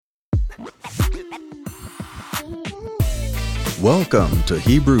Welcome to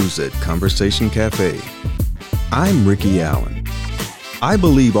Hebrews at Conversation Cafe. I'm Ricky Allen. I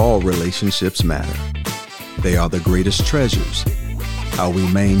believe all relationships matter. They are the greatest treasures. How we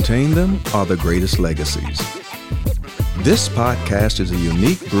maintain them are the greatest legacies. This podcast is a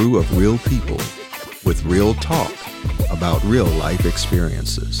unique brew of real people with real talk about real life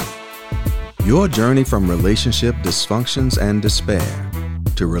experiences. Your journey from relationship dysfunctions and despair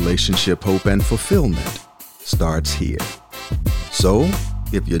to relationship hope and fulfillment starts here. So,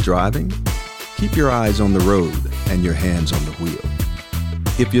 if you're driving, keep your eyes on the road and your hands on the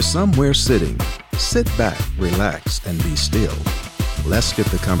wheel. If you're somewhere sitting, sit back, relax, and be still. Let's get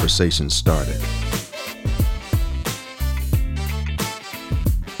the conversation started.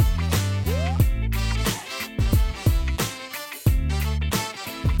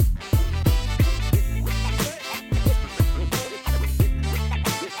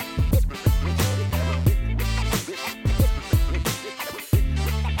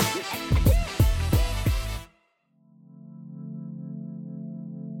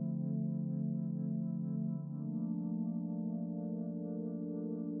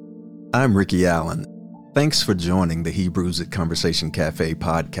 I'm Ricky Allen. Thanks for joining the Hebrews at Conversation Cafe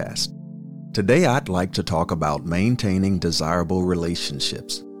podcast. Today I'd like to talk about maintaining desirable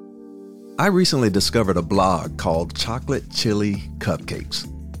relationships. I recently discovered a blog called Chocolate Chili Cupcakes.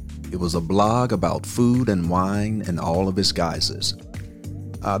 It was a blog about food and wine in all of its guises.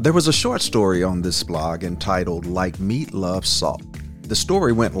 There was a short story on this blog entitled Like Meat Loves Salt. The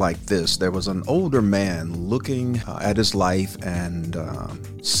story went like this. There was an older man looking at his life and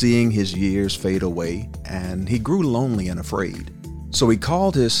seeing his years fade away, and he grew lonely and afraid. So he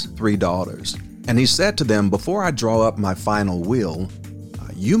called his 3 daughters, and he said to them, "Before I draw up my final will,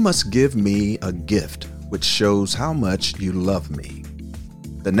 you must give me a gift which shows how much you love me."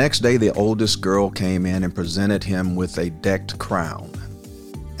 The next day, the oldest girl came in and presented him with a decked crown.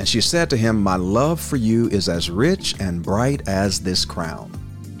 And she said to him, "My love for you is as rich and bright as this crown."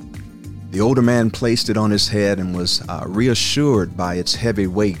 The older man placed it on his head and was reassured by its heavy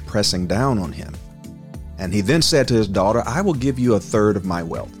weight pressing down on him. And he then said to his daughter, "I will give you 1/3 of my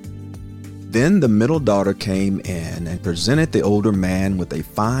wealth." Then the middle daughter came in and presented the older man with a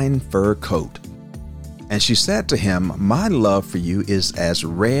fine fur coat. And she said to him, "My love for you is as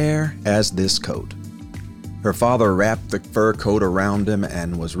rare as this coat." Her father wrapped the fur coat around him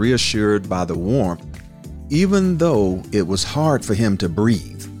and was reassured by the warmth, even though it was hard for him to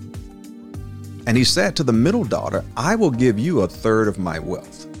breathe. And he said to the middle daughter, "I will give you 1/3 of my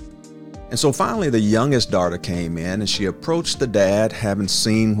wealth." And so finally the youngest daughter came in and she approached the dad, having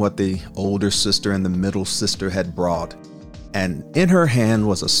seen what the older sister and the middle sister had brought. And in her hand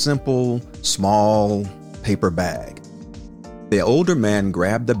was a simple, small paper bag. The older man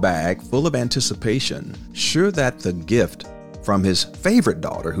grabbed the bag full of anticipation, sure that the gift from his favorite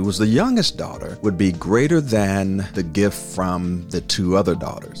daughter, who was the youngest daughter, would be greater than the gift from the 2 other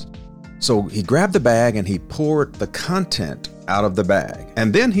daughters. So he grabbed the bag and he poured the content out of the bag.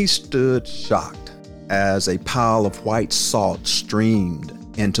 And then he stood shocked as a pile of white salt streamed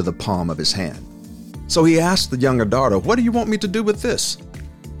into the palm of his hand. So he asked the younger daughter, "What do you want me to do with this?"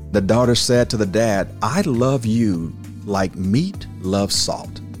 The daughter said to the dad, "I love you like meat loves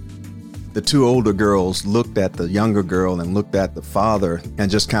salt." The 2 older girls looked at the younger girl and looked at the father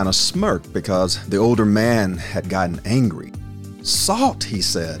and just kind of smirked because the older man had gotten angry. "Salt," he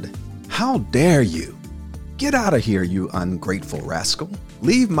said. "How dare you? Get out of here, you ungrateful rascal.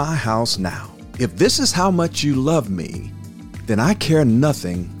 Leave my house now. If this is how much you love me, then I care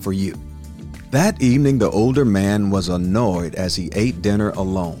nothing for you." That evening, the older man was annoyed as he ate dinner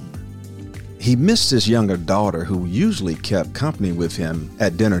alone. He missed his younger daughter, who usually kept company with him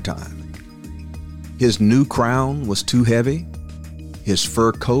at dinner time. His new crown was too heavy, his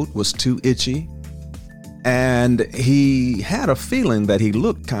fur coat was too itchy, and he had a feeling that he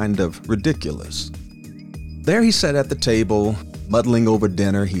looked kind of ridiculous. There he sat at the table, muddling over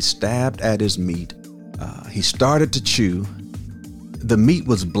dinner. He stabbed at his meat. He started to chew. The meat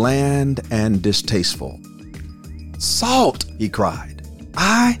was bland and distasteful. "Salt!" he cried.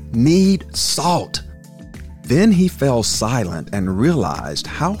 "I need salt." Then he fell silent and realized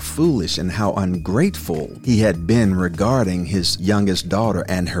how foolish and how ungrateful he had been regarding his youngest daughter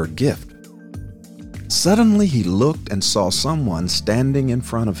and her gift. Suddenly he looked and saw someone standing in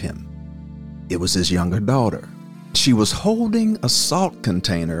front of him. It was his younger daughter. She was holding a salt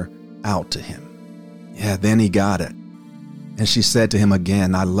container out to him. Yeah, then he got it. And she said to him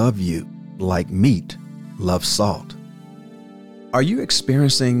again, "I love you like meat loves salt." Are you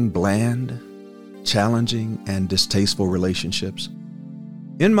experiencing bland, challenging, and distasteful relationships?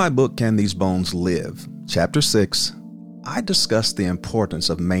 In my book, Can These Bones Live? Chapter 6, I discuss the importance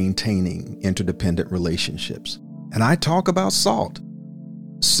of maintaining interdependent relationships. And I talk about salt.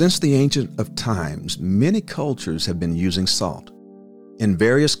 Since the ancient of times, many cultures have been using salt. In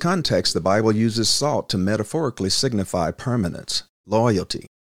various contexts, the Bible uses salt to metaphorically signify permanence, loyalty,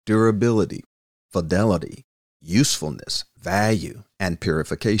 durability, fidelity, usefulness, value, and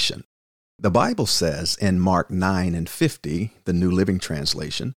purification. The Bible says in Mark 9:50, the New Living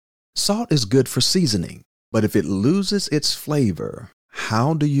Translation, salt is good for seasoning, but if it loses its flavor,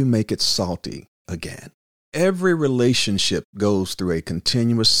 how do you make it salty again? Every relationship goes through a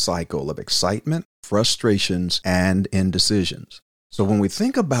continuous cycle of excitement, frustrations, and indecisions. So when we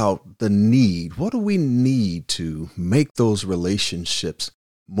think about the need, what do we need to make those relationships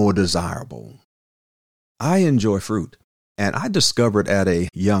more desirable? I enjoy fruit. And I discovered at a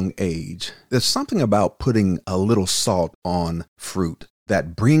young age, there's something about putting a little salt on fruit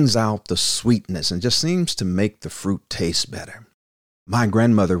that brings out the sweetness and just seems to make the fruit taste better. My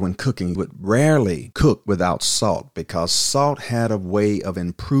grandmother, when cooking, would rarely cook without salt because salt had a way of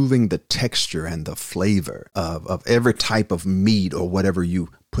improving the texture and the flavor of every type of meat or whatever you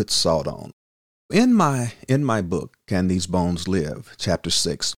put salt on. In my book, Can These Bones Live? Chapter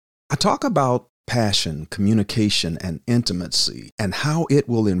 6, I talk about passion, communication, and intimacy, and how it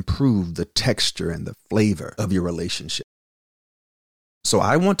will improve the texture and the flavor of your relationship. So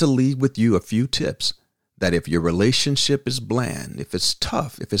I want to leave with you a few tips that if your relationship is bland, if it's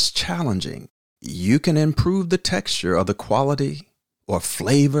tough, if it's challenging, you can improve the texture or the quality or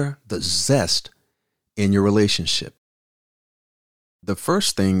flavor, the zest in your relationship. The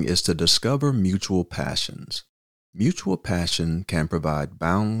first thing is to discover mutual passions. Mutual passion can provide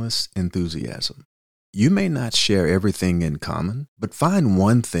boundless enthusiasm. You may not share everything in common, but find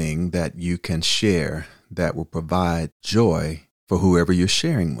one thing that you can share that will provide joy for whoever you're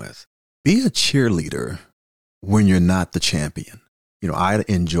sharing with. Be a cheerleader when you're not the champion. I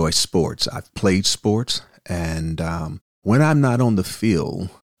enjoy sports. I've played sports, and when I'm not on the field,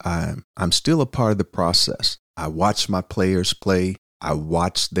 I'm still a part of the process. I watch my players play. I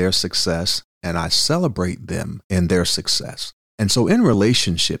watch their success. And I celebrate them in their success. And so in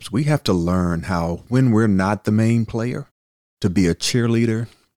relationships, we have to learn how, when we're not the main player, to be a cheerleader,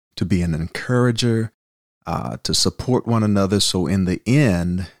 to be an encourager, to support one another. So in the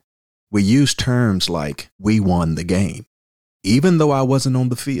end, we use terms like, we won the game. Even though I wasn't on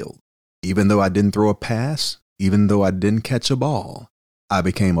the field, even though I didn't throw a pass, even though I didn't catch a ball, I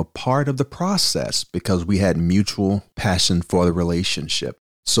became a part of the process because we had mutual passion for the relationship.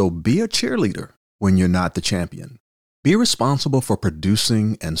 So be a cheerleader when you're not the champion. Be responsible for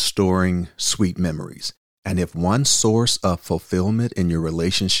producing and storing sweet memories. And if one source of fulfillment in your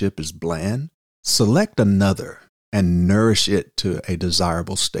relationship is bland, select another and nourish it to a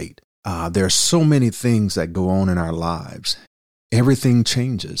desirable state. There are so many things that go on in our lives. Everything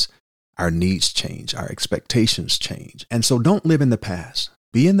changes. Our needs change. Our expectations change. And so don't live in the past.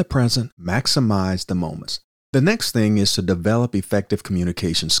 Be in the present. Maximize the moments. The next thing is to develop effective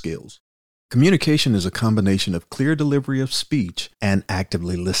communication skills. Communication is a combination of clear delivery of speech and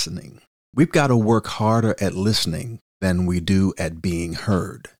actively listening. We've got to work harder at listening than we do at being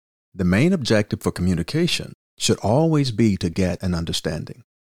heard. The main objective for communication should always be to get an understanding.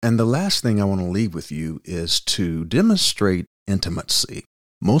 And the last thing I want to leave with you is to demonstrate intimacy.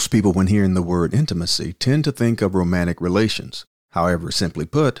 Most people, when hearing the word intimacy, tend to think of romantic relations. However, simply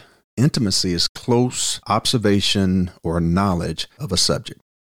put, intimacy is close observation or knowledge of a subject.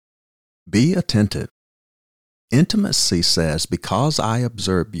 Be attentive. Intimacy says, because I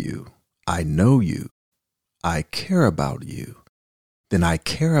observe you, I know you, I care about you, then I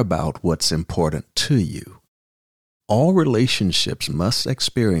care about what's important to you. All relationships must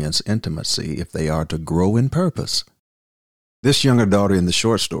experience intimacy if they are to grow in purpose. This younger daughter in the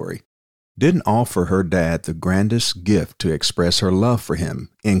short story didn't offer her dad the grandest gift to express her love for him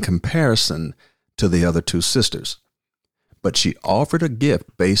in comparison to the other two sisters. But she offered a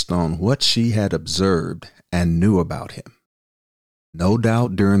gift based on what she had observed and knew about him. No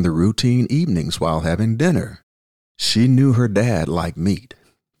doubt during the routine evenings while having dinner, she knew her dad liked meat.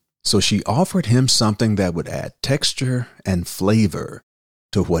 So she offered him something that would add texture and flavor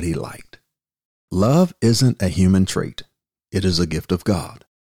to what he liked. Love isn't a human trait. It is a gift of God.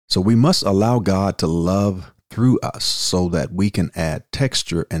 So we must allow God to love through us so that we can add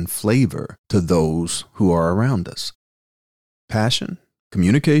texture and flavor to those who are around us. Passion,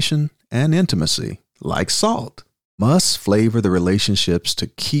 communication, and intimacy, like salt, must flavor the relationships to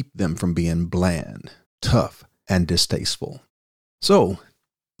keep them from being bland, tough, and distasteful. So,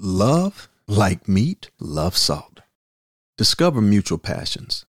 love like meat, love salt. Discover mutual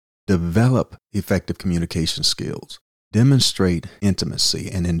passions. Develop effective communication skills. Demonstrate intimacy,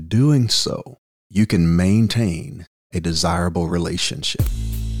 and in doing so, you can maintain a desirable relationship.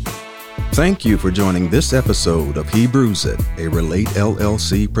 Thank you for joining this episode of Hebrews It, a Relate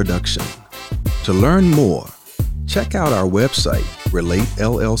LLC production. To learn more, check out our website,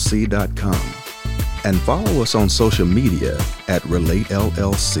 relatellc.com, and follow us on social media at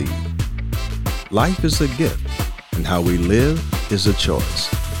RelateLLC. Life is a gift, and how we live is a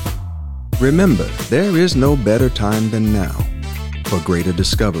choice. Remember, there is no better time than now for greater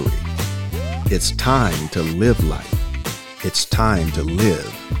discovery. It's time to live life. It's time to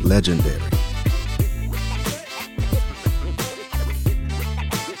live legendary.